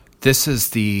This is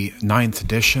the 9th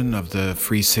edition of the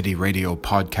Free City Radio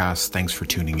podcast. Thanks for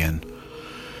tuning in.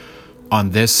 On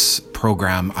this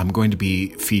program, I'm going to be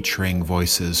featuring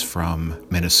voices from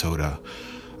Minnesota.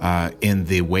 In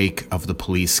the wake of the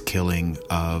police killing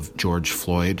of George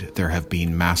Floyd, there have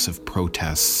been massive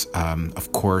protests,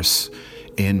 of course,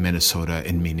 in Minnesota,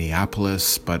 in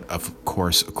Minneapolis, but of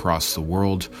course across the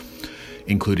world,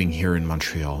 including here in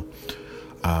Montreal.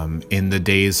 In the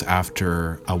days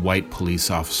after a white police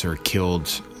officer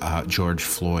killed George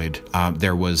Floyd,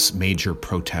 there was major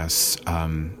protests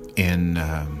in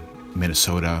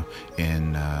Minnesota,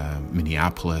 in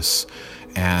Minneapolis,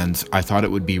 and I thought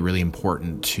it would be really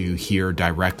important to hear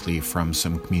directly from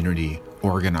some community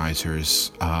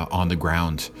organizers on the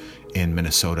ground in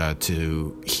Minnesota,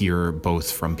 to hear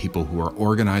both from people who are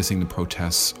organizing the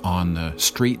protests on the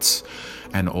streets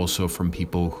and also from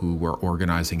people who were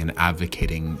organizing and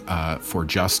advocating for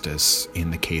justice in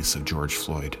the case of George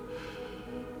Floyd.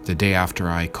 The day after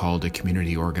I called a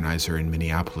community organizer in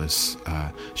Minneapolis,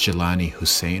 Jelani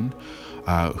Hussein,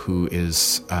 who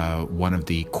is one of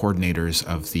the coordinators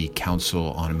of the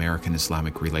Council on American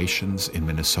Islamic Relations in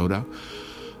Minnesota.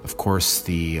 Of course,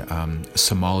 the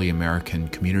Somali American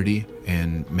community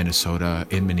in Minnesota,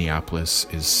 in Minneapolis,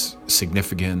 is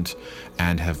significant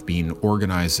and have been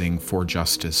organizing for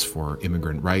justice for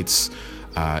immigrant rights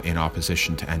in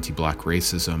opposition to anti-Black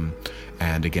racism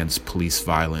and against police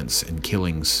violence and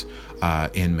killings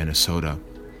in Minnesota.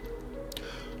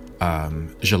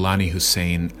 Jelani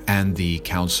Hussein and the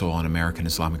Council on American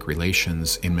Islamic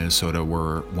Relations in Minnesota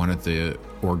were one of the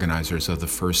organizers of the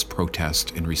first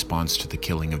protest in response to the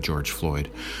killing of George Floyd.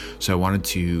 So I wanted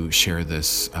to share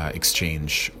this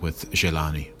exchange with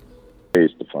Jelani. Hey,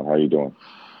 Stefan, how are you doing?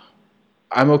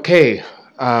 I'm okay.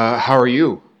 How are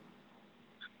you?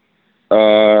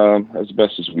 As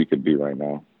best as we could be right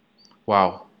now.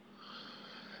 Wow.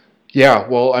 Yeah,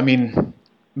 well, I mean,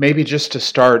 maybe just to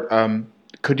start,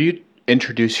 could you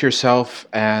introduce yourself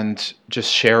and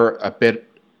just share a bit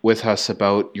with us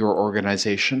about your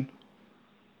organization?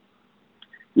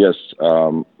 Yes,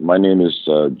 my name is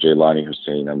Jelani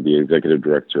Hussein. I'm the executive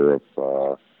director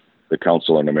of the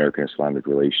Council on American Islamic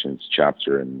Relations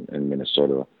chapter in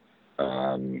Minnesota,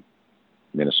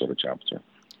 Minnesota chapter.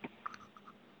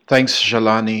 Thanks,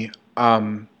 Jelani.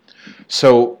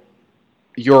 So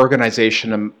your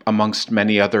organization, amongst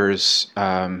many others,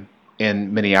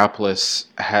 in Minneapolis,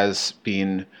 has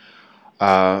been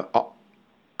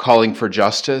calling for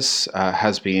justice,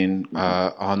 has been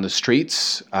on the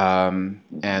streets,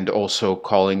 and also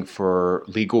calling for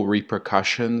legal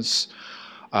repercussions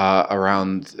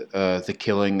around the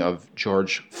killing of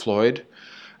George Floyd.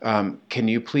 Can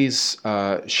you please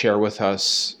share with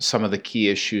us some of the key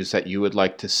issues that you would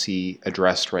like to see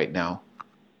addressed right now?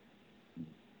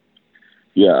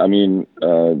 Yeah, I mean,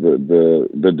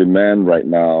 the demand right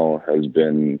now has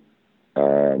been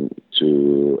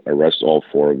to arrest all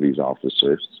four of these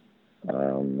officers,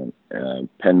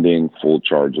 pending full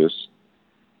charges,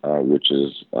 which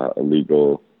is a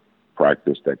legal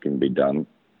practice that can be done,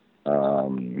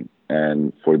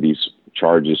 and for these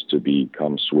charges to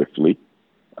become swiftly.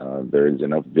 There is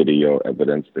enough video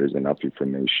evidence, there's enough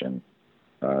information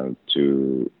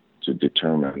to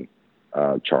determine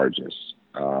charges.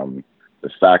 The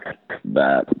fact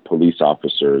that police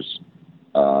officers,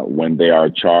 when they are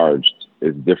charged,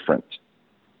 is different,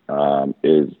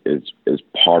 is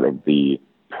part of the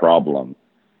problem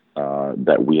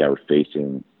that we are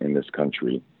facing in this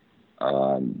country.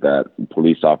 That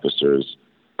police officers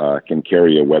can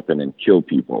carry a weapon and kill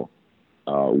people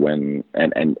when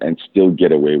and still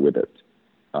get away with it.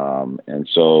 And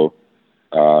so,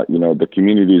 the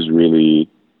community is really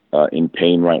in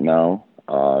pain right now.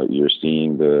 You're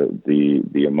seeing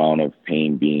the amount of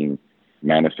pain being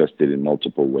manifested in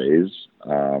multiple ways.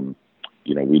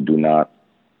 We do not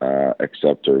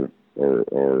accept or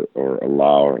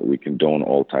allow, or we condone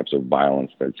all types of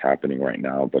violence that's happening right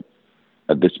now. But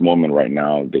at this moment right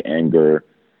now, the anger,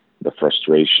 the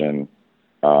frustration,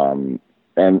 and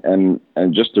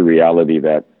just the reality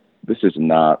that this is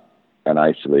not an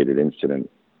isolated incident.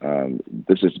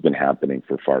 This has been happening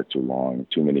for far too long,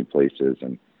 too many places,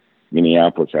 and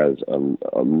Minneapolis has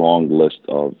a long list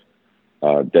of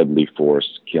deadly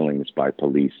force killings by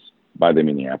police, by the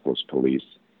Minneapolis police.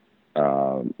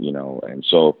 And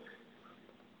so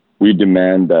we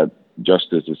demand that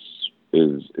justice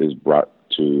is brought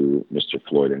to Mr.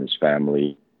 Floyd and his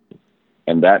family.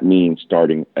 And that means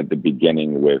starting at the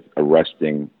beginning with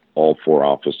arresting all four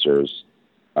officers.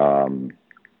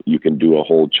 You can do a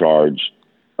whole charge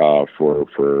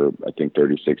for I think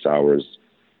 36 hours,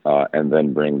 and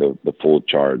then bring the full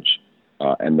charge,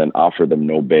 and then offer them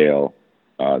no bail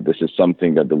This is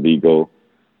something that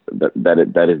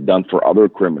that is done for other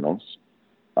criminals,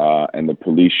 and the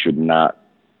police should not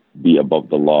be above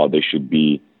the law. They should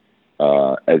be,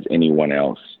 as anyone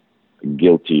else,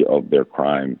 guilty of their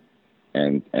crime.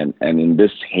 And in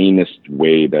this heinous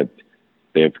way that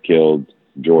they've killed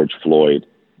George Floyd,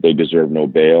 they deserve no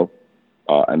bail,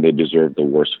 and they deserve the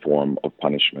worst form of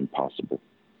punishment possible.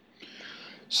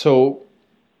 So,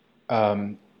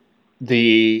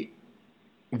 the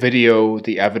video,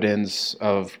 the evidence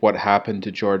of what happened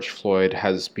to George Floyd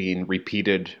has been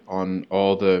repeated on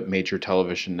all the major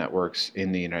television networks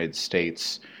in the United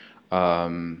States,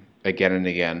 again and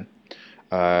again.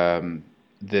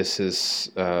 This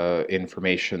is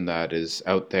information that is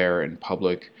out there in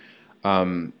public.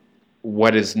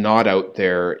 What is not out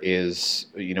there is,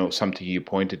 something you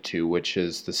pointed to, which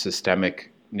is the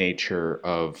systemic nature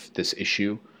of this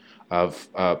issue of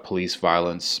police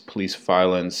violence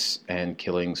and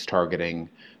killings targeting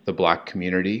the Black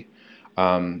community.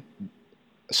 So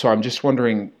I'm just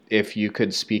wondering if you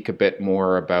could speak a bit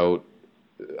more about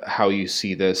how you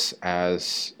see this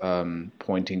as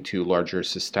pointing to larger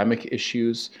systemic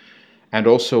issues, and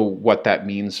also what that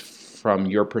means from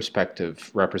your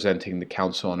perspective representing the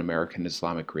Council on American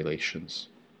Islamic Relations.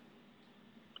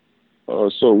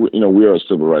 So we are a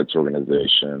civil rights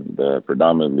organization that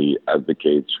predominantly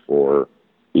advocates for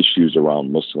issues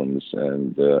around Muslims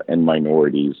and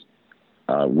minorities.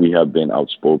 We have been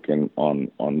outspoken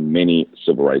on many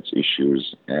civil rights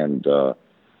issues, and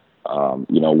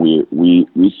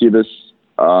we see this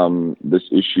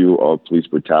issue of police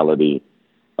brutality,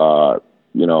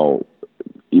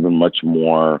 even much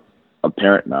more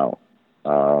apparent now.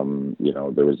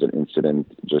 There was an incident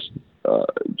just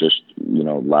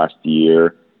last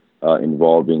year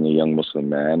involving a young Muslim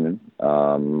man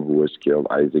who was killed,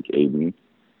 Isaac Aden.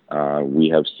 We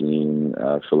have seen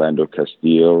Philando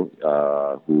Castile,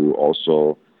 who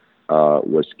also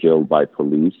was killed by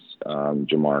police.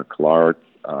 Jamar Clark.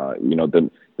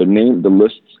 The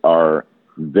lists are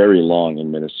very long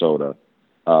in Minnesota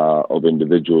of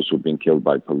individuals who've been killed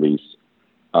by police.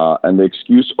 And the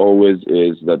excuse always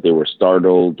is that they were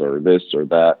startled or this or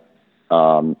that.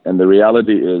 And the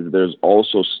reality is there's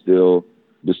also still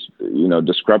this,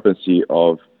 discrepancy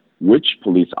of which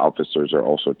police officers are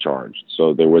also charged.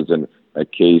 So there was a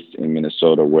case in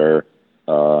Minnesota where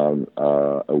a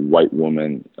white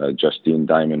woman, Justine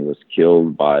Diamond, was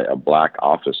killed by a Black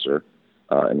officer,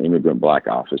 an immigrant Black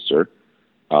officer.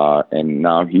 And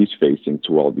now he's facing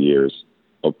 12 years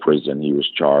of prison. He was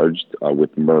charged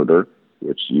with murder,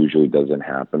 which usually doesn't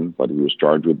happen, but he was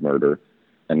charged with murder,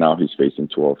 and now he's facing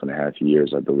 12 and a half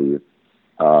years, I believe.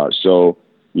 But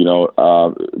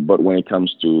when it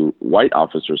comes to white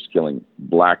officers killing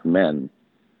Black men,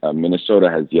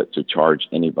 Minnesota has yet to charge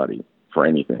anybody for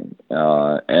anything.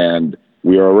 And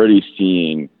we are already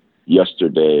seeing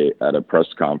yesterday at a press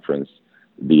conference,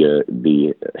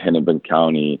 the Hennepin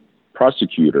County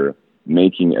prosecutor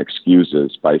making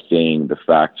excuses by saying the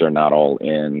facts are not all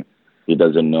in. He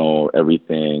doesn't know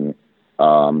everything,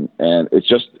 and it's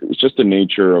just the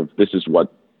nature of this is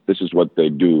what they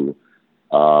do,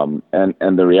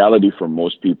 and the reality for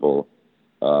most people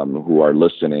who are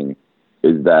listening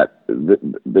is that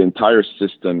the entire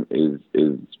system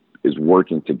is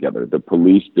working together. The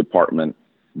police department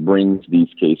brings these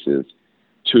cases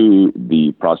to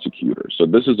the prosecutor, so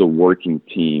this is a working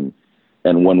team.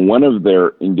 And when one of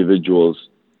their individuals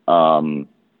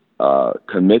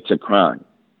commits a crime,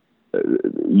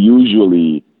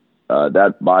 usually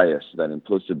that bias, that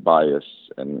implicit bias,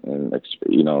 and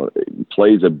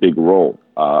plays a big role.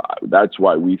 That's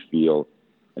why we feel,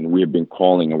 and we have been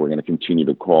calling, and we're going to continue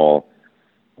to call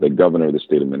the governor of the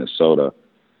state of Minnesota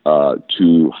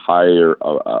to hire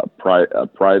a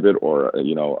private or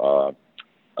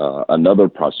another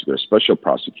prosecutor, a special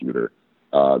prosecutor.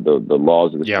 The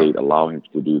laws of the state allow him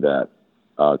to do that.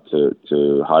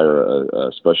 To hire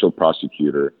a special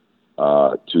prosecutor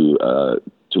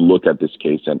to look at this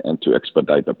case and to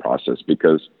expedite the process,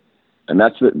 and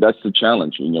that's the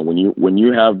challenge. When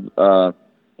you have the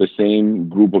same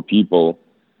group of people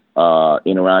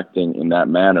interacting in that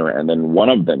manner, and then one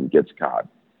of them gets caught,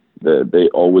 they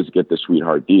always get the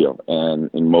sweetheart deal, and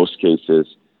in most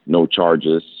cases, no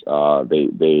charges.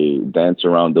 They dance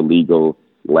around the legal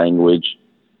language,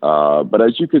 but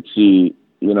as you could see,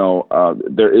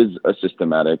 there is a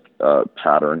systematic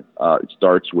pattern. It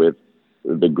starts with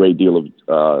the great deal of,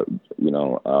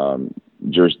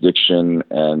 jurisdiction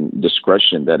and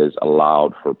discretion that is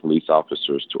allowed for police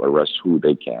officers to arrest who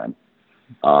they can.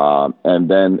 And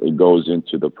then it goes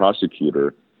into the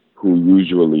prosecutor, who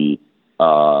usually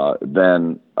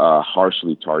then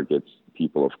harshly targets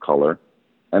people of color.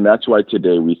 And that's why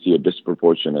today we see a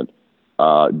disproportionate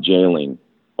jailing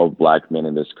of black men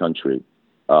in this country.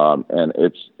 And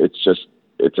it's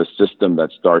a system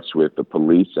that starts with the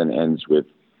police and ends with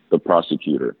the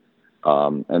prosecutor.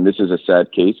 And this is a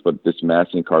sad case, but this mass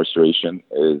incarceration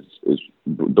is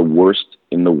the worst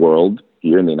in the world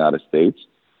here in the United States.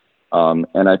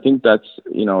 And I think that's,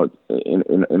 in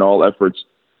all efforts,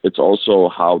 it's also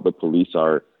how the police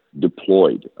are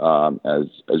deployed.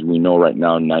 As we know right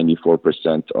now,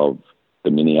 94% of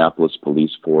the Minneapolis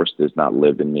police force does not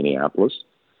live in Minneapolis.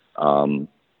 I'm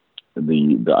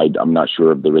not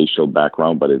sure of the racial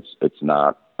background, but it's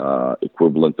not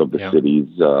equivalent of the city's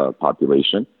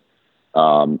population.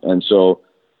 And so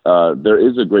there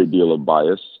is a great deal of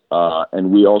bias.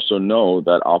 And we also know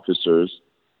that officers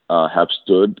have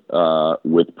stood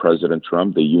with President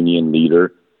Trump. The union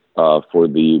leader for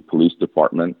the police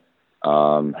department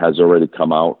has already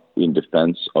come out in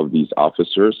defense of these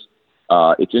officers.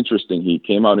 It's interesting. He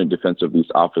came out in defense of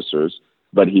these officers,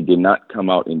 but he did not come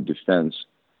out in defense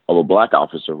of a black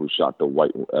officer who shot a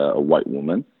white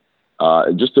woman.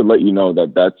 Just to let you know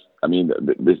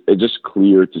it's just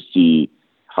clear to see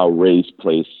how race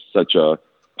plays such a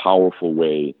powerful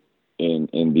way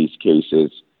in these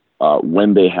cases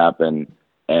when they happen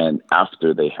and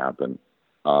after they happen.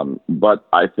 But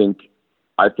I think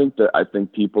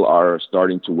people are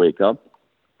starting to wake up,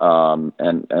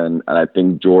 and I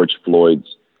think George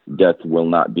Floyd's death will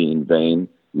not be in vain.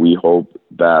 We hope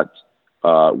that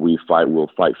we'll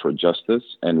fight for justice,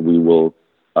 and we will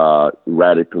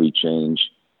radically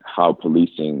change how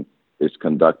policing is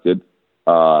conducted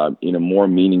in a more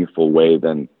meaningful way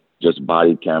than just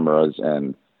body cameras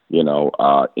and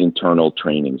internal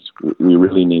trainings. We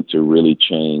really need to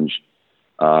change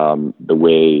the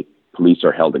way police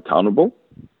are held accountable,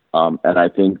 and I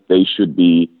think they should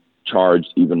be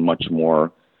charged even much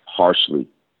more harshly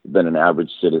than an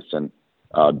average citizen.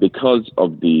 Because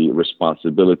of the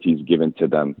responsibilities given to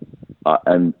them,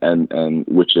 and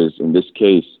which is in this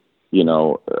case,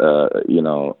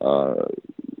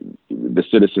 the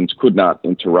citizens could not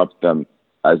interrupt them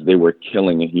as they were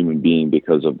killing a human being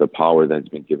because of the power that's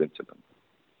been given to them.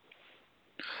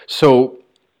 So,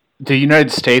 the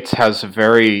United States has a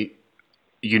very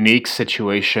unique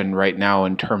situation right now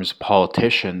in terms of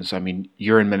politicians. I mean,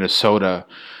 you're in Minnesota,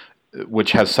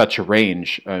 which has such a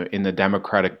range. In the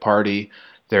Democratic Party,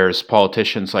 there's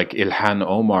politicians like Ilhan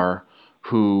Omar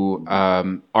who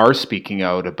are speaking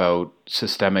out about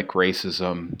systemic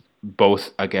racism,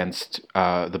 both against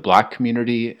the black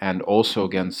community and also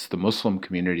against the Muslim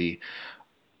community.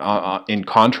 In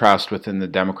contrast, within the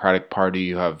Democratic Party,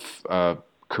 you have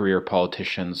career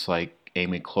politicians like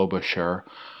Amy Klobuchar,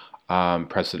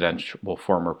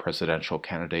 former presidential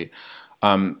candidate.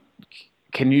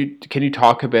 Can you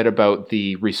talk a bit about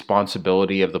the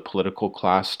responsibility of the political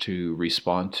class to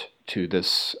respond to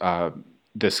this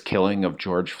killing of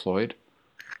George Floyd?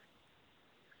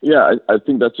 Yeah, I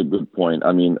think that's a good point.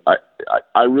 I mean,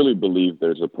 I really believe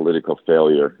there's a political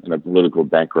failure and a political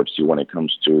bankruptcy when it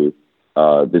comes to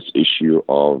this issue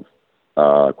of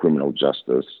criminal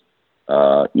justice.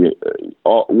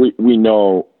 We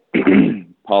know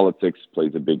politics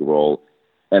plays a big role,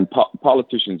 and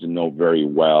politicians know very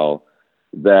well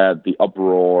that the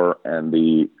uproar and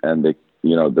the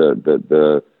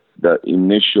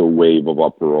initial wave of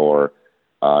uproar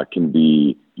can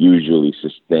be usually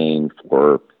sustained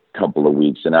for a couple of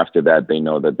weeks, and after that, they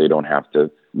know that they don't have to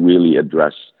really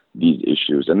address these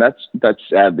issues, and that's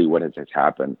sadly what has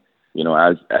happened.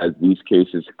 As these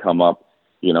cases come up,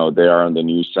 they are on the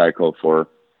news cycle for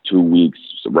 2 weeks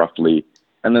roughly,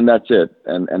 and then that's it.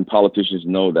 And politicians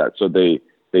know that, so they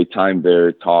time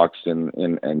their talks and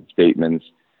statements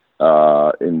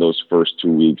in those first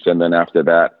 2 weeks, and then after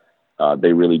that,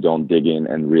 they really don't dig in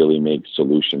and really make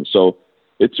solutions. So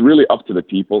it's really up to the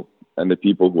people and the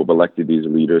people who have elected these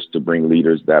leaders to bring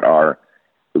leaders that are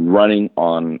running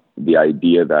on the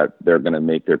idea that they're going to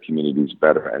make their communities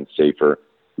better and safer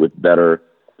with better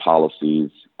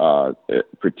policies,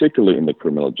 particularly in the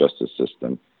criminal justice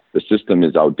system. The system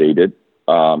is outdated,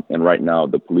 and right now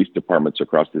the police departments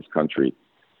across this country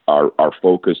are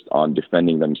focused on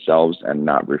defending themselves and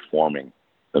not reforming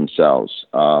themselves.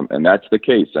 And that's the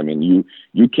case. I mean,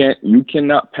 you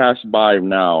cannot pass by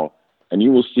now, and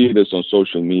you will see this on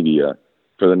social media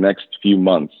for the next few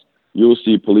months. You will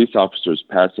see police officers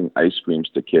passing ice creams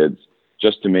to kids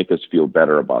just to make us feel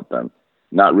better about them,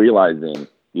 not realizing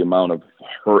the amount of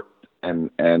hurt and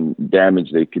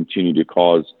damage they continue to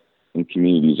cause in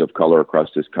communities of color across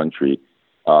this country.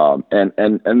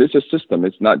 And this is a system.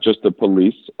 It's not just the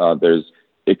police. There's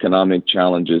economic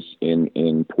challenges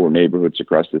in poor neighborhoods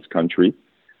across this country.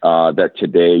 that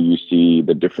today you see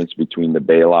the difference between the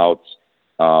bailouts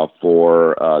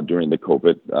for during the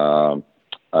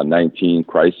COVID-19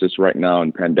 crisis right now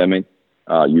and pandemic.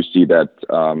 You see that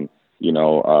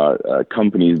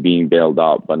companies being bailed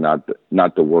out, but not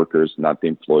the workers, not the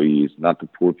employees, not the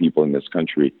poor people in this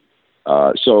country.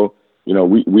 So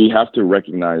we have to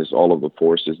recognize all of the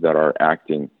forces that are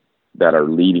acting, that are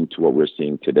leading to what we're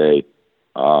seeing today.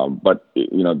 But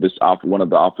one of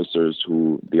the officers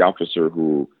the officer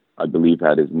who I believe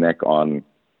had his neck on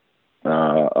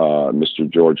Mr.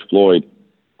 George Floyd,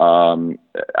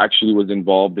 actually was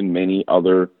involved in many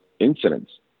other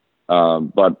incidents.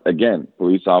 But again,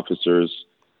 police officers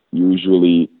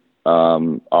usually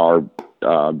are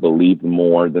believed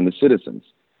more than the citizens.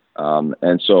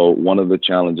 And so one of the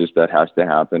challenges that has to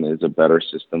happen is a better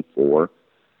system for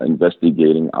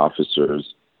investigating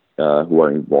officers who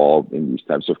are involved in these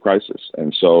types of crises.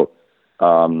 And so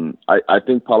I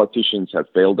think politicians have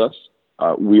failed us.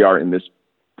 We are in this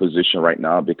position right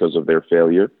now because of their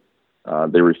failure.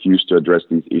 They refuse to address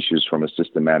these issues from a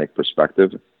systematic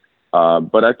perspective.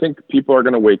 But I think people are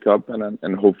going to wake up,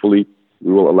 and hopefully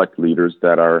we will elect leaders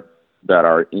that are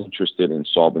interested in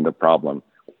solving the problem,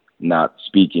 not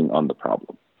speaking on the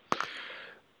problem.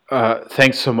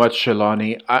 Thanks so much,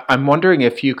 Jelani. I'm wondering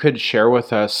if you could share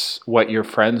with us what your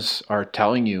friends are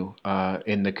telling you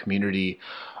in the community.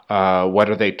 What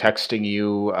are they texting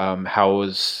you? How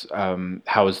is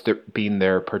been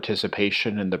their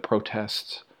participation in the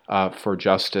protests for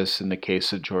justice in the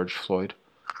case of George Floyd?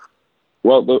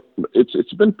 Well,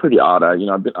 it's been pretty odd.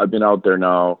 I've been out there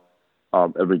now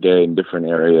every day in different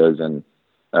areas, and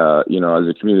as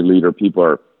a community leader,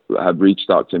 people have reached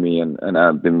out to me, and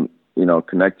I've been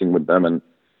connecting with them, and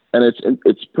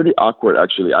it's pretty awkward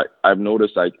actually. I've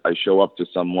noticed I show up to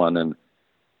someone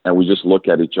and we just look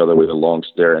at each other with a long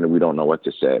stare, and we don't know what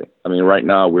to say. I mean, right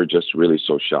now we're just really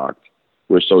so shocked.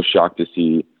 We're so shocked to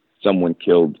see someone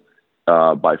killed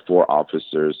by 4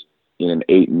 officers in an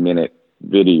 8-minute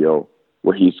video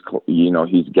where he's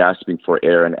gasping for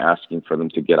air and asking for them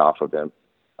to get off of him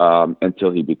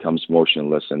until he becomes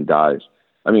motionless and dies.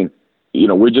 I mean,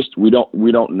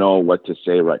 we don't know what to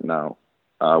say right now.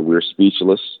 We're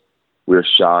speechless. We're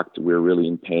shocked. We're really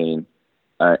in pain.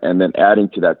 And then adding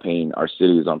to that pain, our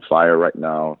city is on fire right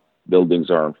now.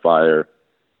 Buildings are on fire.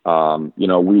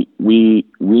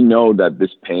 We know that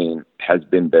this pain has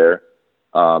been there.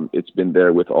 It's been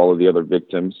there with all of the other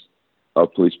victims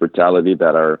of police brutality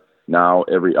that are now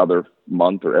every other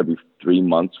month or every 3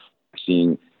 months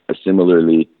seeing a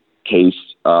similarly case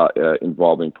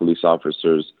involving police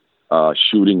officers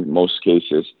shooting most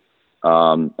cases.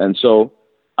 And so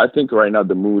I think right now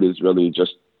the mood is really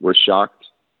just, we're shocked.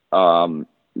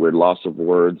 We're loss of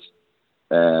words,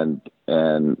 and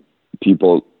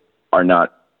people are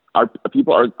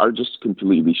just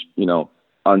completely,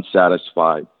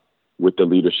 unsatisfied with the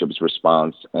leadership's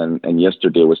response. And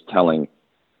yesterday was telling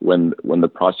when the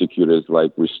prosecutors,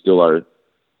 like, we still are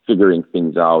figuring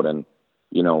things out, and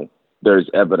there's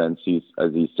evidence.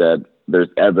 As he said, there's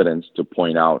evidence to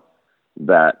point out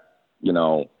that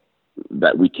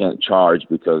that we can't charge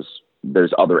because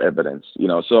there's other evidence.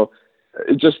 So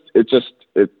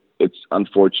it's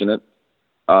unfortunate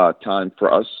time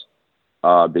for us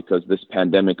because this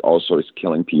pandemic also is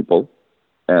killing people,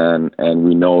 and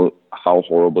we know how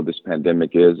horrible this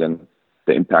pandemic is and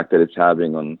the impact that it's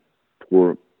having on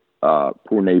poor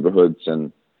neighborhoods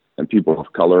and people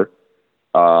of color,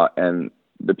 and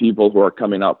the people who are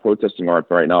coming out protesting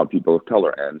right now are people of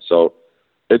color. And so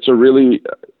it's a really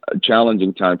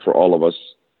challenging time for all of us.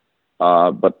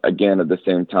 But again, at the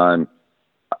same time,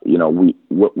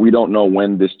 we don't know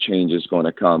when this change is going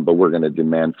to come, but we're going to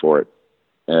demand for it,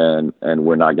 and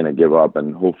we're not going to give up.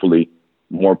 And hopefully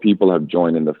more people have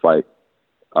joined in the fight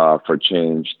for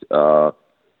change,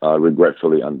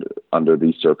 regretfully under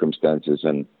these circumstances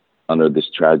and under this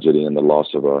tragedy and the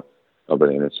loss of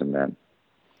an innocent man.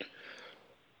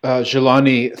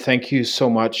 Jelani, thank you so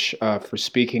much for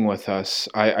speaking with us.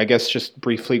 I guess just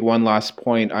briefly, one last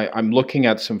point. I'm looking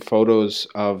at some photos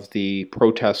of the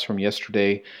protests from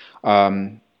yesterday,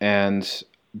 and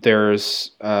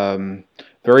there's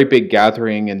very big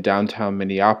gathering in downtown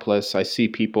Minneapolis. I see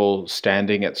people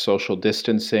standing at social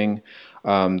distancing.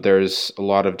 There's a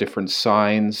lot of different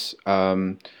signs.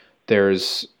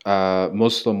 There's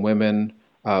Muslim women,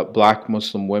 Black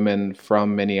Muslim women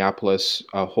from Minneapolis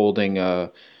holding a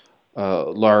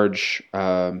large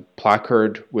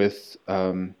placard with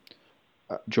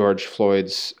George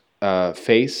Floyd's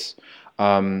face.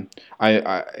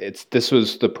 This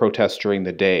was the protest during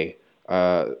the day.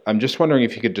 I'm just wondering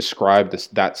if you could describe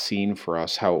that scene for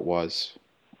us, how it was.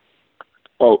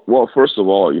 Well, first of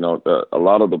all, a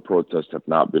lot of the protests have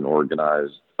not been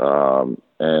organized, I'm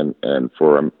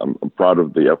proud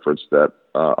of the efforts that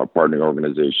our partner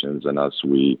organizations and us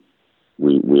we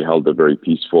held a very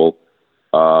peaceful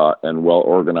and well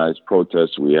organized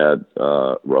protest. We had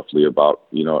roughly about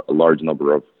a large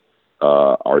number of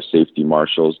our safety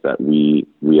marshals that we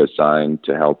assigned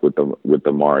to help with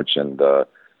the march, and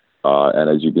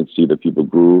as you can see, the people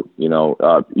grew.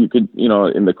 You could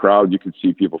in the crowd you could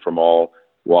see people from all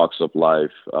walks of life,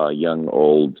 young,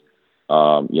 old,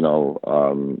 all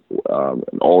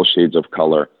shades of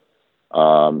color.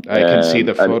 I can see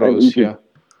the photos.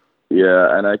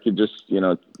 Yeah, and I could just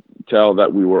tell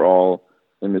that we were all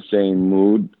in the same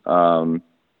mood.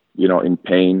 In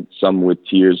pain, some with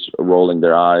tears rolling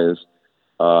their eyes.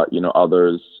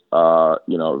 Others,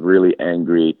 really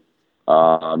angry.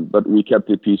 But we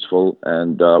kept it peaceful,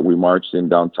 and we marched in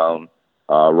downtown,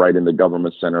 right in the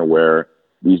government center where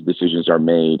these decisions are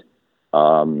made.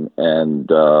 And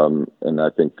I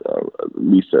think at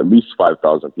least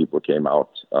 5,000 people came out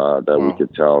that we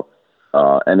could tell,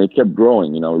 and it kept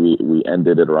growing. We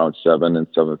ended at around 7 and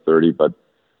 7:30, but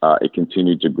it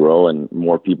continued to grow, and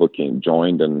more people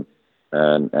joined, and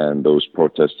those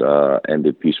protests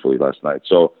ended peacefully last night.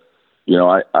 So,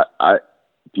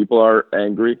 people are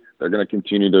angry. They're going to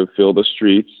continue to fill the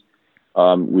streets.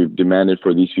 We've demanded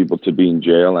for these people to be in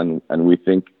jail, and we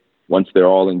think once they're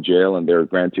all in jail and they're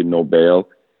granted no bail,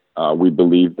 we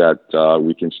believe that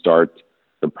we can start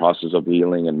the process of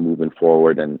healing and moving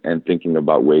forward and thinking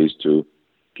about ways to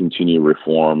continue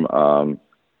reform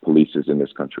polices in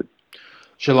this country.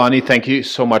 Jelani, thank you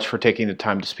so much for taking the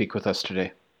time to speak with us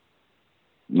today.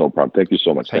 No problem. Thank you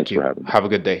so much. Thanks for having me. Have a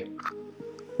good day.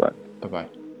 Bye. Bye-bye.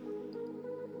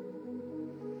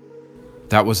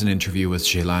 That was an interview with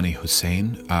Jelani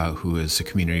Hussein, who is a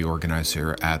community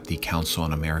organizer at the Council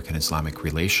on American Islamic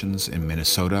Relations in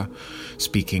Minnesota,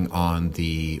 speaking on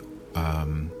the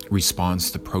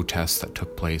response to protests that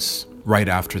took place right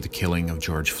after the killing of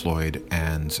George Floyd.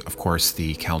 And of course,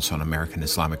 the Council on American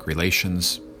Islamic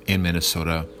Relations in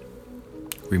Minnesota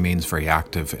remains very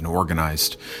active and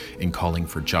organized in calling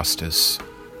for justice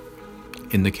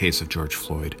in the case of George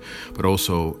Floyd, but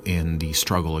also in the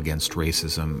struggle against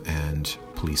racism and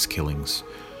police killings.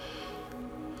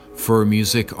 For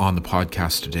music on the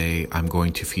podcast today, I'm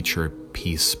going to feature a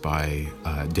piece by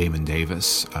Damon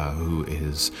Davis, who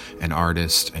is an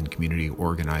artist and community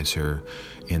organizer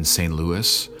in St.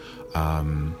 Louis.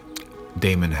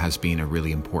 Damon has been a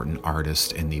really important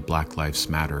artist in the Black Lives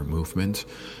Matter movement,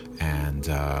 and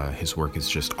his work is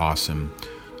just awesome.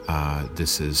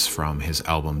 This is from his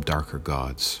album Darker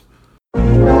Gods. We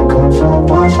have come so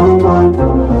far from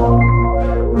home.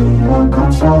 We have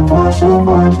come so far to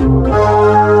go.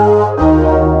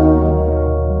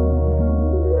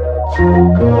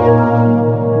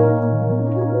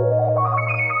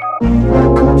 We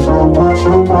have come so far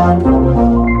from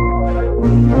home. We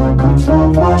have come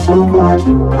so far to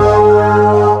go.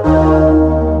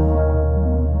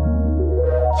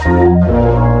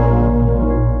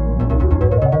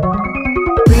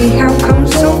 We have come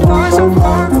so far from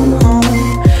home.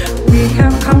 We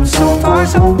have come so far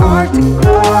to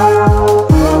go.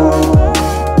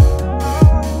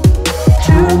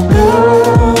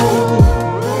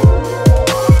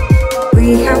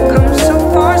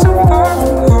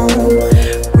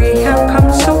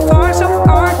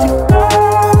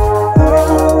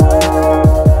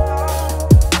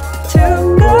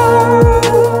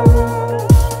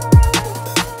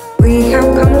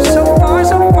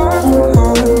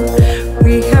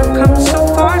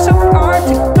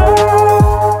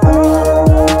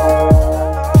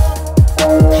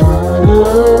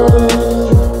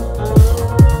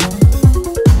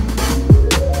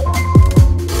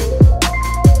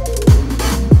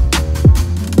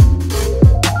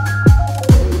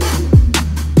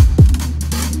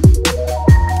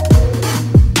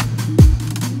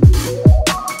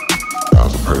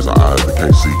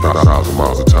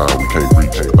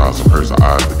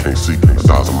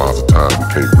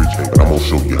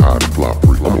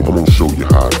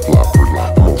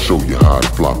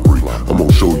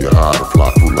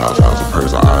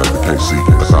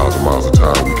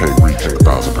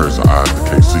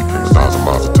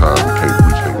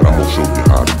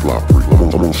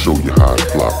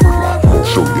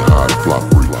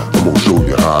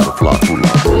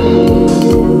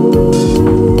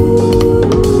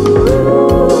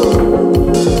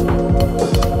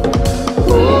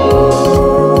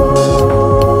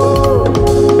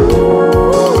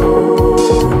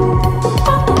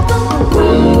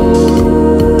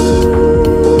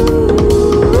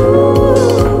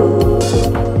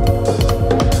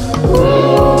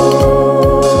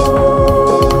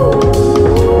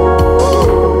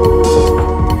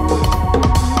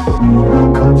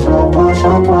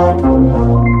 so far from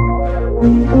home.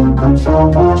 We have come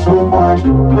so far, so far to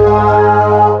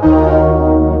go.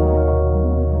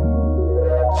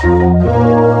 To go.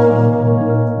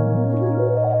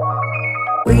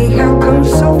 We have come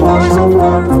so far, so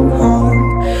far from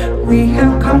home. We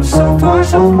have come so far,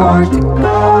 so far to go.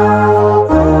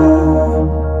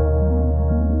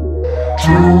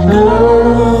 To go.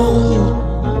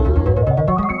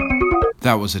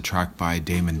 That was a track by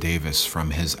Damon Davis from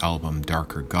his album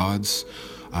Darker Gods.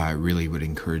 I really would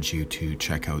encourage you to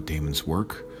check out Damon's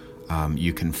work.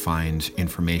 You can find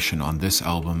information on this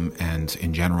album and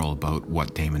in general about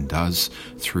what Damon does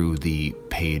through the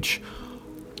page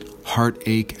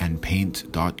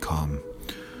heartacheandpaint.com.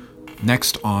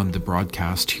 Next on the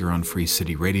broadcast here on Free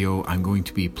City Radio, I'm going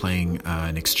to be playing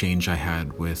an exchange I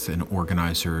had with an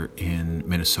organizer in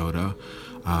Minnesota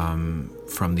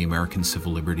from the American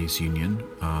Civil Liberties Union.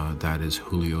 That is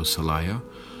Julio Zelaya,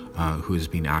 who has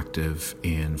been active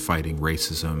in fighting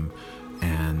racism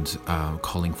and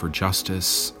calling for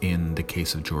justice in the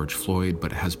case of George Floyd,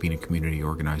 but has been a community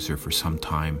organizer for some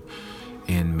time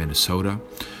in Minnesota.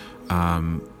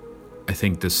 I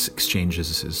think this exchange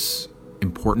is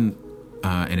important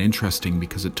and interesting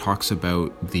because it talks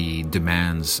about the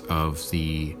demands of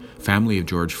the family of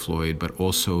George Floyd, but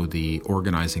also the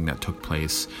organizing that took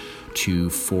place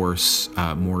to force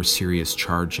more serious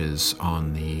charges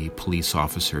on the police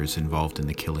officers involved in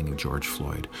the killing of George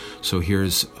Floyd. So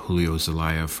here's Julio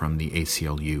Zelaya from the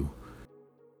ACLU.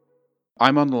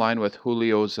 I'm on the line with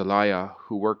Julio Zelaya,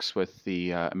 who works with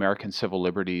the American Civil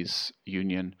Liberties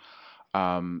Union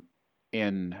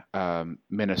in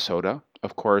Minnesota.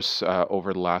 Of course,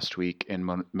 over the last week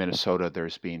in Minnesota,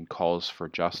 there's been calls for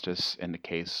justice in the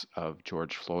case of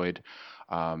George Floyd,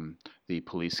 the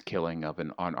police killing of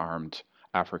an unarmed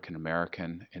African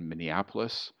American in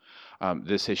Minneapolis.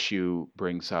 This issue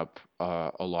brings up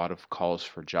a lot of calls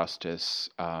for justice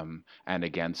and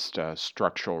against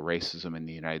structural racism in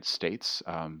the United States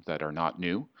that are not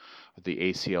new. The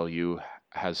ACLU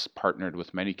has partnered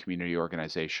with many community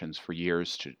organizations for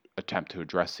years to attempt to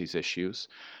address these issues.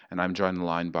 And I'm joined on the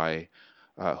line by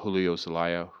Julio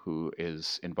Zelaya, who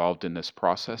is involved in this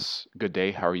process. Good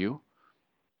day, how are you?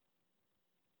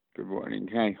 Good morning.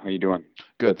 Hey, how you doing?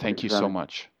 Good, thank you so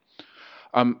much.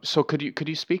 So could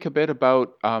you speak a bit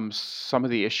about some of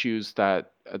the issues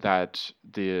that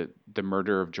the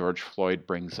murder of George Floyd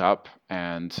brings up,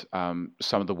 and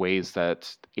some of the ways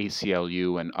that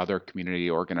ACLU and other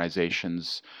community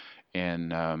organizations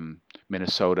in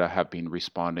Minnesota have been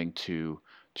responding to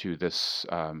this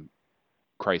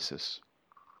crisis?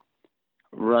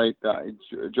 Right.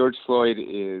 George Floyd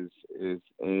is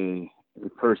a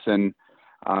person,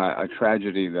 a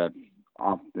tragedy that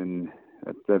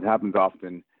happens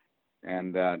often,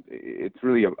 and that it's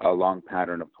really a long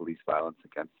pattern of police violence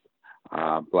against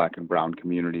Black and Brown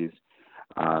communities.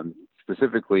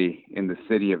 Specifically in the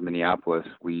city of Minneapolis,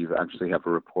 we actually have a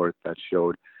report that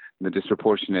showed the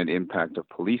disproportionate impact of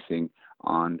policing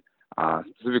on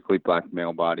specifically Black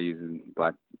male bodies and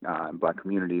Black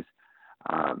communities.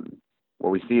 What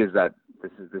we see is that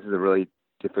this is a really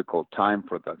difficult time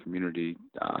for the community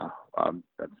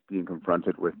that's being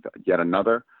confronted with yet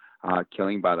another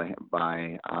killing by the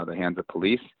hands of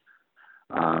police.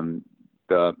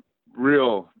 The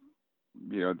real,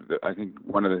 I think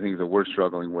one of the things that we're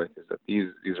struggling with is that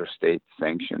these are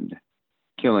state-sanctioned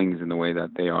killings in the way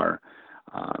that they are.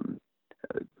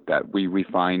 That we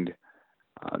find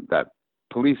that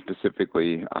police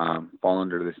specifically fall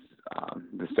under this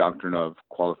doctrine of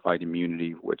qualified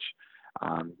immunity, which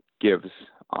gives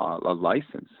a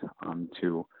license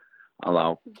to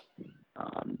allow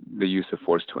the use of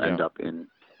force to end up in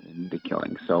the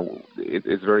killing. So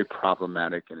it's very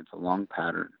problematic, and it's a long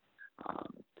pattern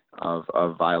of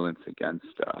violence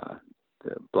against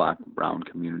the Black and Brown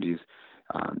communities,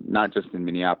 not just in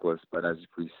Minneapolis, but as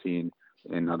we've seen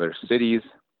in other cities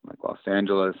like Los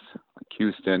Angeles, like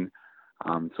Houston,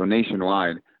 so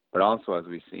nationwide, but also as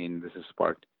we've seen, this has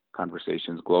sparked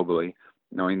conversations globally,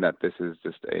 knowing that this is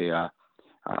just that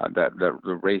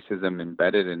the racism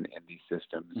embedded in these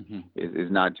systems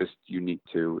is not just unique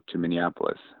to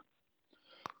Minneapolis.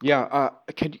 Yeah,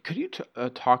 could you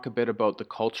talk a bit about the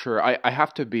culture? I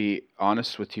have to be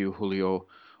honest with you, Julio.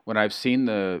 When I've seen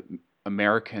the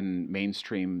American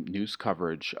mainstream news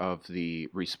coverage of the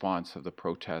response of the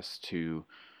protests to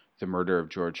the murder of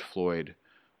George Floyd,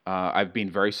 I've been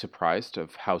very surprised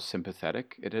of how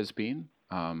sympathetic it has been.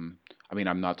 I mean,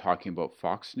 I'm not talking about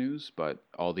Fox News, but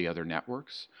all the other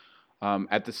networks.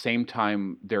 At the same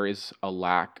time, there is a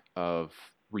lack of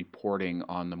reporting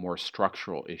on the more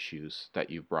structural issues that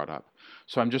you've brought up.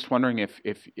 So I'm just wondering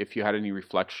if you had any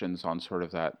reflections on sort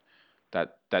of that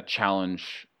that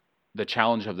challenge, the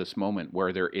challenge of this moment,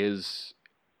 where there is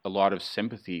a lot of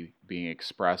sympathy being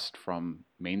expressed from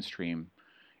mainstream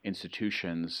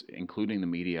institutions, including the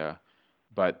media,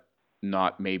 but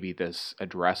not maybe this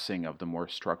addressing of the more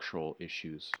structural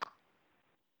issues.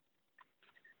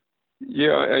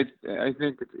 Yeah, I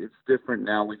think it's different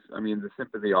now. The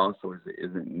sympathy also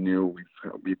isn't new.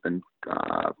 We've been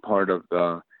part of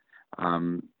the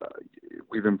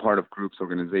we've been part of groups,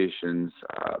 organizations,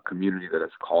 community that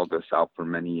has called us out for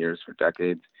many years, for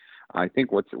decades. I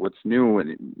think what's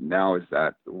new now is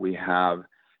that we have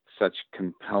such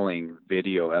compelling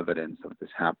video evidence of this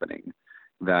happening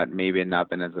that maybe had not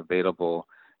been as available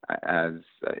as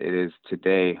it is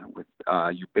today, with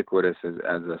ubiquitous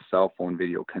as a cell phone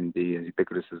video can be, as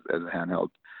ubiquitous as a handheld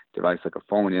device like a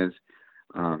phone is.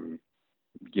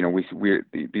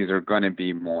 These are going to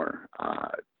be more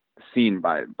seen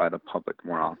by the public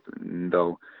more often.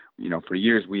 Though, for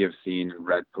years we have seen and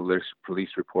read police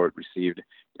report received.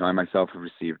 I myself have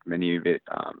received many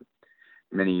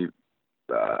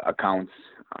accounts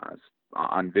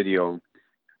on video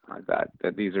that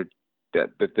these are that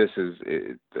this is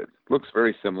it looks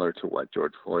very similar to what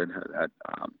George Floyd had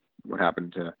what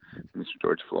happened to Mr.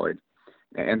 George Floyd.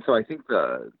 And so I think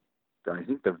the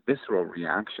visceral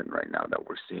reaction right now that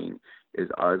we're seeing is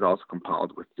also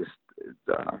compiled with just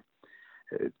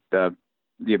the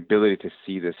ability to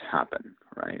see this happen,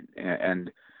 right?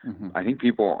 And mm-hmm. I think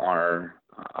people are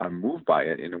moved by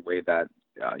it in a way that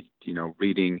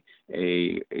reading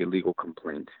a legal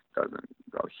complaint doesn't,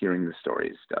 hearing the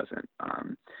stories doesn't.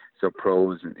 So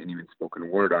prose and even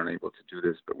spoken word aren't able to do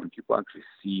this, but when people actually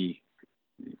see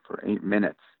for 8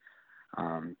 minutes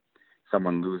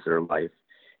someone lose their life,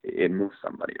 it moves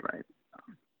somebody, right?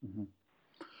 Mm-hmm.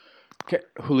 Okay,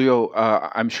 Julio,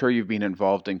 I'm sure you've been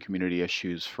involved in community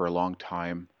issues for a long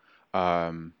time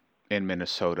in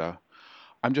Minnesota.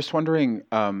 I'm just wondering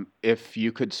if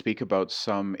you could speak about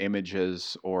some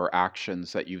images or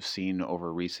actions that you've seen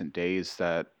over recent days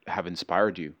that have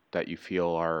inspired you, that you feel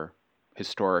are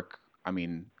historic. I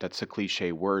mean, that's a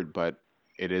cliche word, but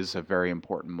it is a very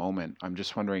important moment. I'm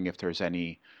just wondering if there's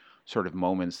any sort of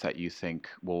moments that you think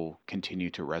will continue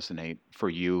to resonate for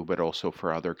you, but also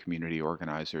for other community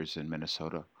organizers in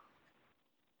Minnesota.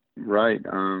 Right.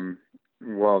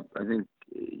 Well, I think,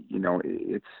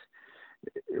 it's,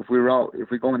 if we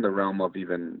go in the realm of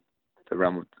even the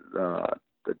realm of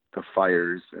the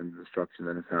fires and destruction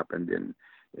that has happened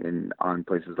on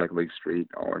places like Lake Street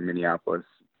or Minneapolis,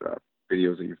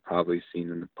 videos that you've probably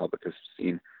seen and the public has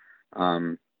seen,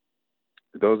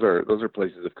 those are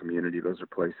places of community. Those are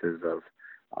places of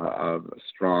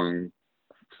strong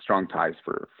ties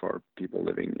for people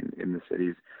living in the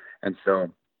cities, and so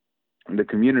the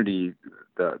community,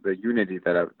 the unity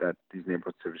that these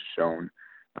neighborhoods have shown.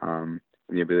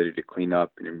 And the ability to clean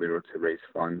up and be able to raise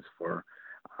funds for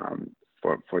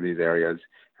these areas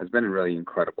has been really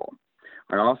incredible.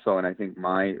 And I think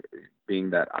being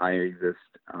that I exist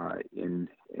in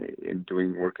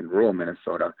doing work in rural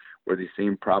Minnesota, where these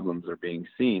same problems are being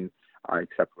seen,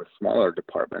 except with smaller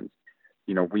departments.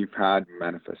 We've had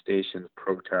manifestations,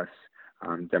 protests,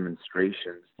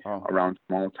 demonstrations around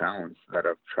small towns that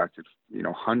have attracted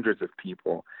hundreds of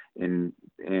people in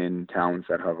towns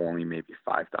that have only maybe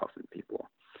 5,000 people.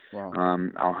 Wow.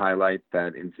 I'll highlight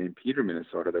that in St. Peter,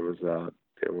 Minnesota, there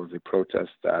was a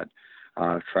protest that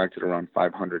attracted around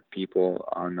 500 people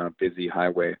on a busy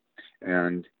highway,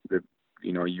 and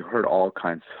you heard all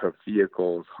kinds of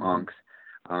vehicles, honks,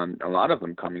 a lot of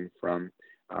them coming from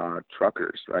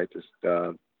truckers, right? Just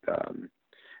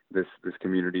this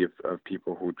community of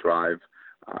people who drive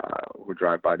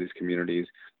by these communities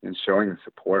and showing the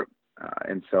support.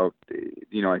 And so,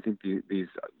 I think these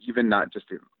even not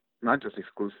just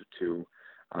exclusive to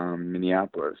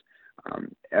Minneapolis,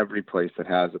 every place that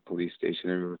has a police station,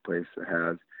 every place that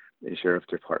has a sheriff's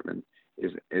department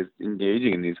is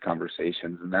engaging in these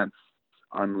conversations, and that's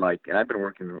unlike. And I've been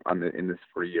working in this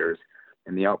for years,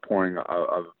 and the outpouring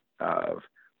of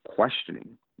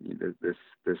questioning this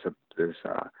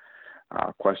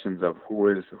questions of who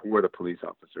are the police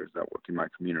officers that work in my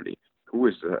community, who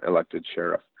is the elected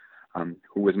sheriff,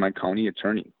 who is my county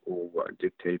attorney, who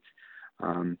dictates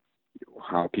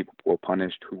how people will be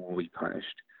punished, who will be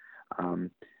punished.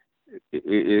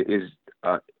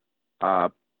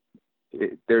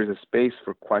 There's a space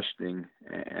for questioning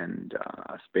and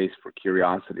a space for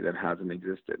curiosity that hasn't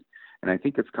existed, and I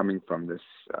think it's coming from this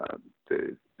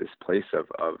place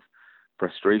of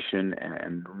frustration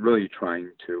and really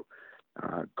trying to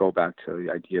go back to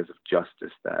the ideas of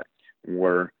justice that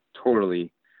were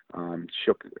totally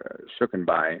shooken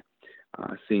by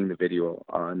seeing the video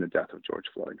on the death of George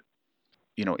Floyd.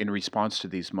 in response to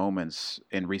these moments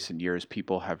in recent years,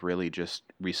 people have really just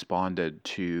responded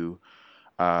to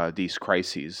these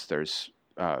crises. There's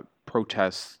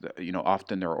protests,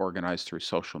 often they're organized through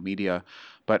social media,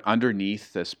 but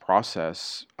underneath this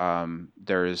process,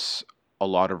 there's a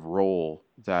lot of role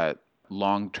that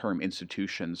long-term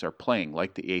institutions are playing,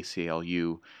 like the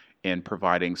ACLU, in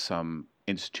providing some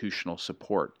institutional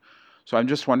support. So I'm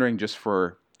just wondering, just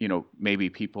for, maybe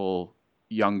people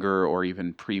younger or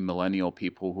even pre-millennial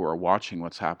people who are watching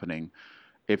what's happening,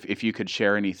 if you could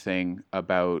share anything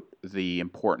about the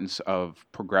importance of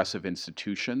progressive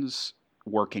institutions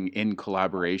working in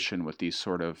collaboration with these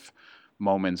sort of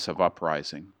moments of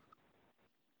uprising.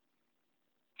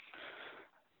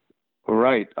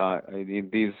 Right.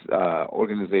 These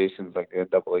organizations like the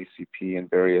NAACP and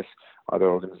various other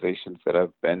organizations that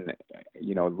have been,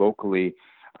 locally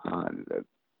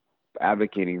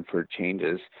advocating for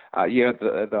changes.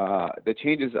 The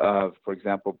changes of, for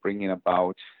example, bringing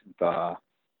about the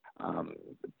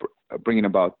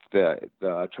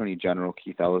Attorney General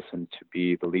Keith Ellison to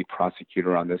be the lead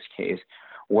prosecutor on this case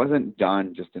wasn't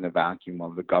done just in a vacuum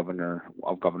of Governor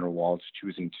Walz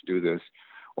choosing to do this.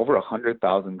 Over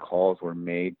 100,000 calls were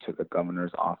made to the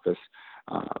governor's office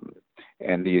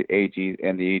and the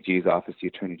AG's office, the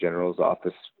Attorney General's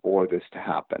office, for this to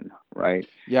happen. Right?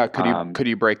 Yeah. Could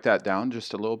you break that down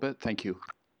just a little bit? Thank you.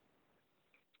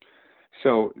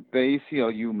 So the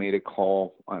ACLU made a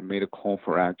call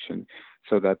for action,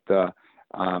 so that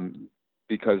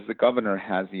because the governor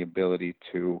has the ability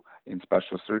to, in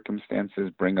special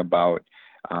circumstances, bring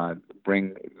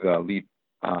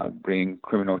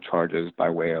criminal charges by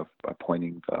way of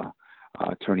appointing the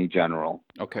Attorney General,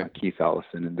 Keith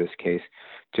Ellison in this case,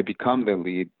 to become the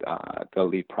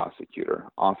lead prosecutor.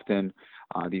 Often,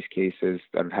 these cases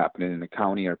that are happening in the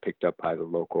county are picked up by the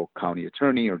local county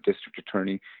attorney or district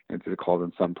attorney, as they're called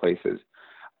in some places.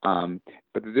 But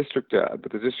the district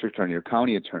attorney or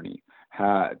county attorney,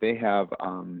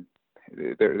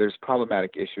 there's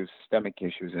problematic issues, systemic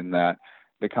issues, in that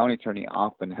the county attorney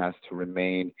often has to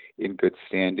remain in good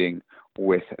standing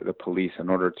with the police in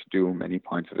order to do many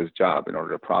points of his job, in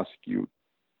order to prosecute,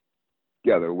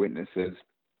 gather witnesses.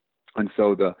 And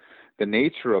so the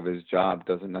nature of his job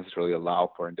doesn't necessarily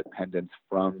allow for independence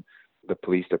from the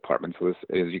police department. So this,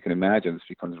 as you can imagine, this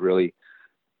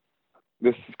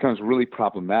becomes really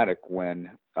problematic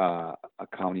when a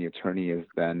county attorney is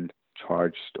then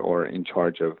charged or in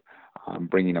charge of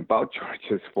bringing about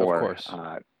charges for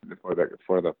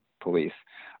the police.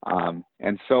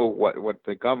 And so what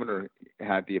the governor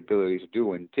had the ability to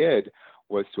do and did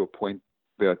was to appoint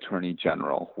the Attorney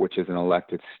General, which is an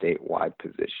elected statewide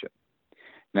position.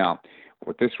 Now,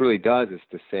 what this really does is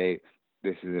to say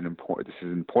this is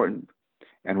important,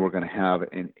 and we're going to have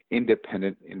an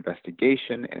independent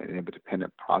investigation and an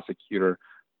independent prosecutor,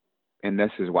 and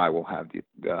this is why we'll have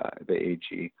the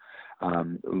AG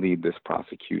lead this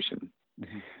prosecution.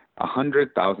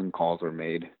 100,000 calls were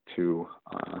made to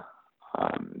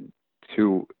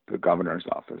the governor's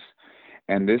office,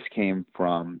 and this came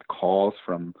from calls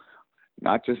from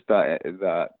not just though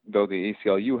the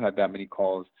ACLU had that many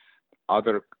calls,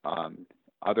 other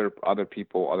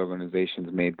people, other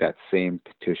organizations made that same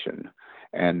petition,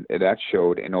 and that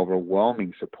showed an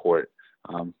overwhelming support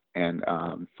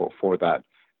for that,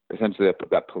 essentially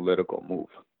that political move.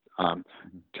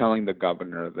 Telling the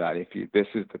governor that this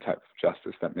is the type of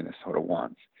justice that Minnesota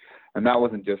wants. And that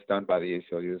wasn't just done by the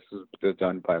ACLU. This was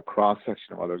done by a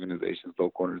cross-section of other organizations,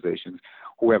 local organizations,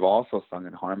 who have also sung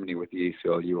in harmony with the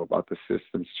ACLU about the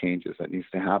systems changes that needs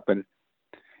to happen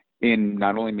in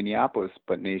not only Minneapolis,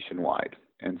 but nationwide.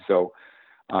 And so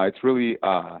it's really,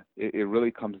 it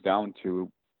really comes down to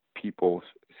people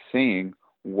saying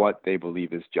what they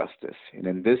believe is justice. And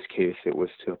in this case, it was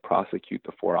to prosecute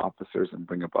the 4 officers and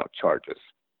bring about charges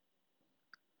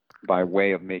by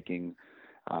way of making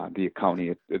the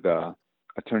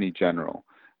Attorney General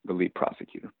the lead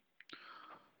prosecutor.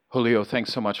 Julio,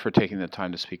 thanks so much for taking the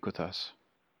time to speak with us.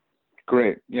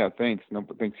 Great. Yeah, thanks. No,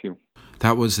 thanks you.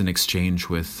 That was an exchange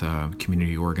with a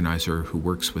community organizer who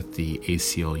works with the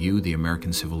ACLU, the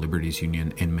American Civil Liberties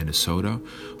Union in Minnesota,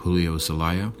 Julio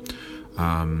Zelaya.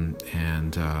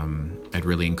 I'd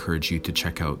really encourage you to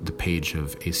check out the page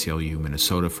of ACLU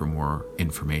Minnesota for more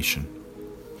information.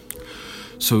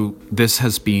 So this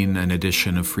has been an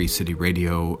edition of Free City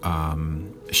Radio,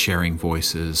 sharing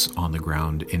voices on the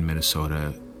ground in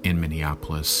Minnesota, in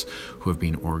Minneapolis, who have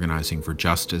been organizing for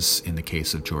justice in the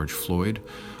case of George Floyd.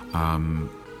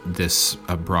 This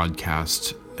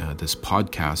podcast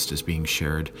is being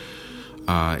shared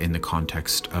in the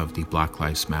context of the Black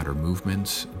Lives Matter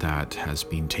movement that has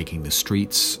been taking the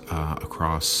streets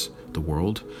across the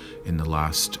world in the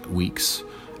last weeks.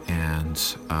 And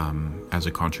as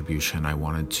a contribution, I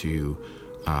wanted to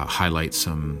highlight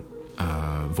some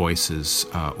voices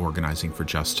organizing for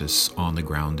justice on the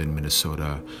ground in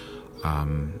Minnesota,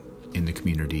 in the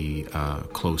community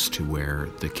close to where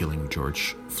the killing of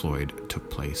George Floyd took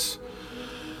place.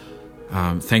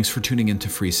 Thanks for tuning into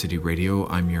Free City Radio.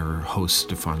 I'm your host,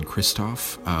 Stefan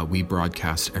Christoff. We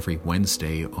broadcast every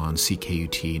Wednesday on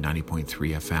CKUT 90.3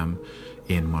 FM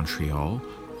in Montreal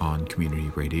on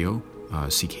community radio,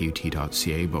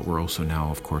 ckut.ca, but we're also now,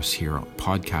 of course, here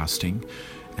podcasting,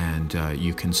 and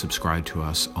you can subscribe to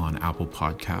us on Apple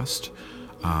Podcast.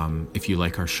 If you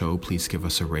like our show, please give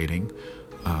us a rating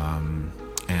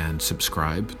and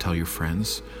subscribe. Tell your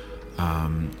friends.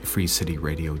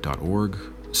 freecityradio.org,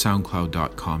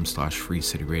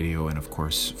 soundcloud.com/freecityradio, and of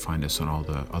course find us on all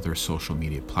the other social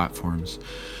media platforms.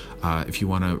 If you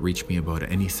want to reach me about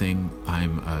anything,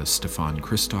 I'm Stefan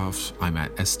Christoff. I'm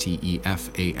at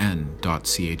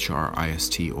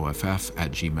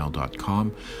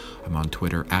stefan.christoff@gmail.com. I'm on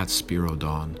Twitter at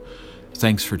Spirodon.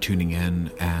 Thanks for tuning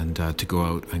in, and to go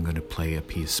out, I'm going to play a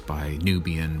piece by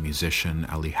Nubian musician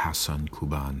Ali Hassan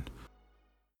Kuban.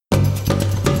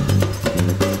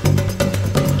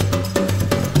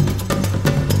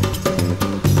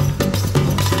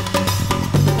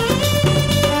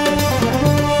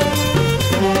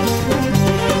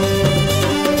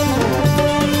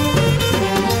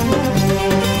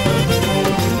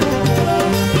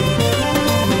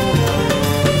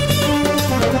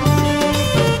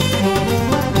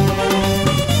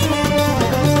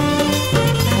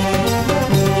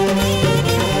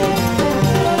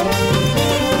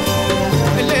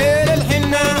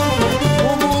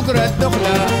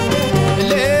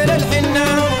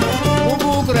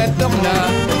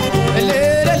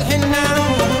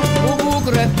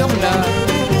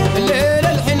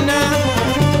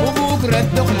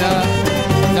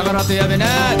 يا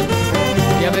بنات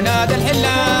يا بنات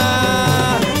الحلة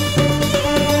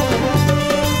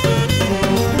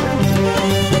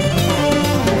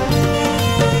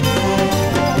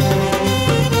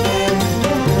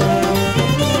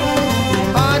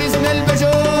عريسنا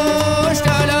البشوش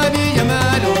تعالى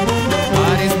بجماله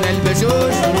عريسنا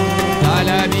البشوش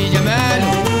تعالى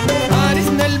بجماله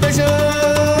عريسنا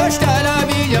البشوش تعالى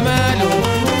بجماله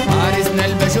عريسنا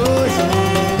البشوش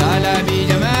تعالى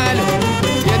بجماله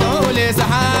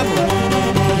سحابه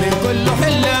من كل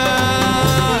حلة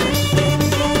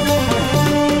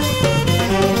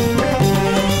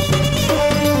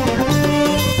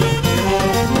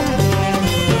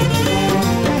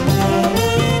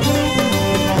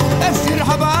ابشر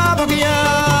حبابك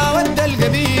يا ود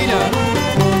القبيلة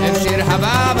ابشر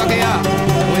حبابك يا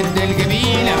ود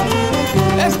القبيلة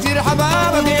ابشر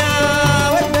حبابك يا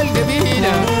ود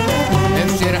القبيلة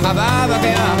ابشر حبابك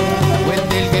يا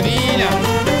ود القبيلة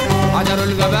حجروا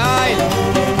القبائل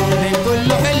من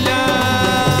كل حلة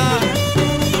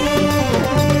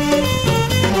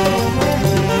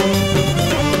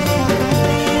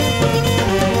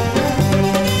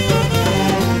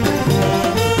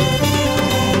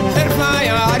ارفع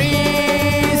يا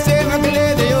عريس سيفك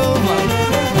لضيوفك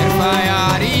ارفع يا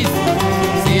عريس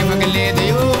سيفك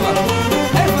لضيوفك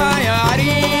ارفع يا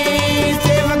عريس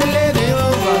سيفك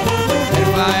لضيوفك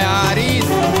ارفع يا عريس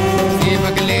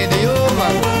سيفك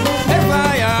لضيوفك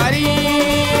ارفع يا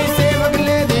عريس سيفك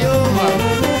لضيوفك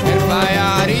ارفع يا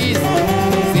عريس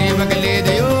سيفك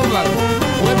لضيوفك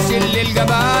وابشر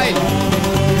للقبائل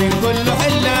من كل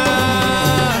حلة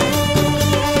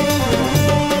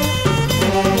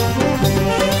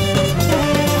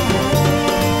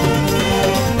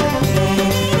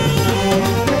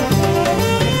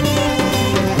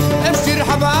ابشر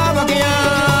حبابك يا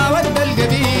ود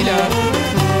القبيلة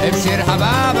ابشر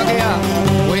حبابك يا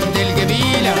ود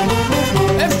القبيلة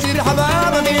ابشر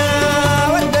حبابك يا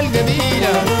ود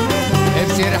القبيلة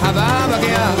ابشر حبابك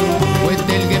يا ود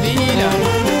القبيلة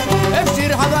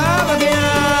ابشر حبابك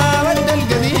يا ود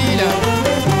القبيلة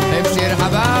ابشر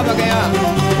حبابك يا